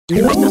Hi,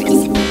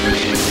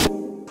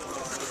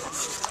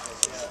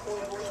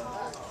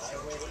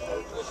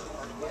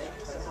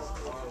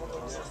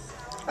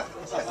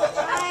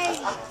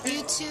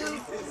 YouTube.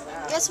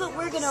 Guess what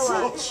we're gonna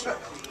watch?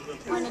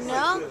 Wanna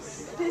know?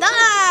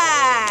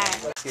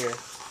 Thor! Here.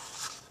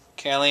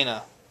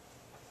 Carolina,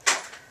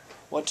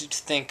 what did you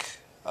think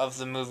of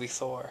the movie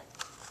Thor?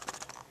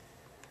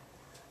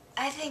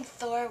 I think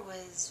Thor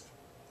was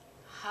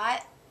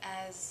hot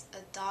as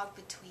a dog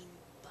between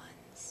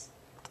buns.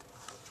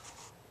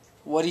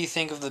 What do you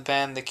think of the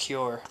band The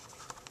Cure?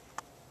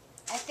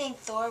 I think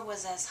Thor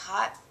was as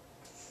hot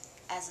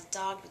as a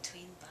dog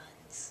between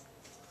buns.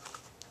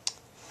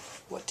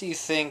 What do you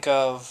think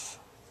of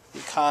the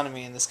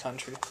economy in this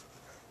country?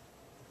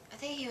 I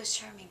think he was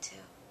charming too.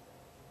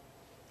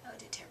 I would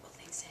do terrible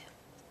things to him.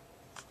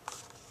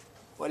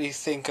 What do you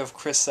think of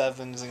Chris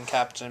Evans and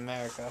Captain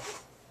America?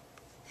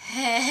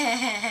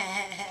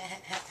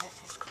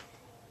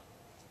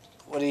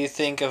 What do you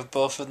think of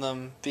both of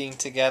them being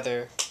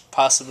together,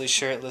 possibly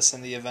shirtless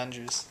in the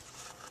Avengers?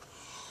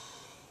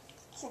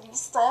 Can you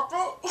stop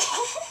it?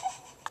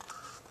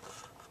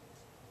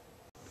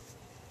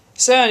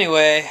 So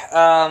anyway,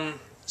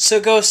 so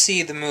go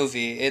see the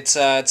movie. It's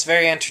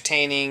very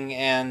entertaining,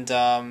 and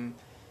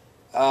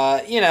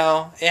you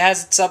know, it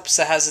has its ups,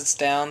 it has its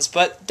downs,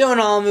 but don't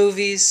all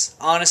movies,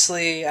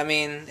 honestly, I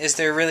mean, is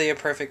there really a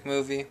perfect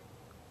movie?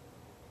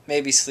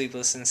 Maybe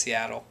Sleepless in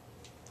Seattle.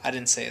 I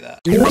didn't say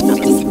that.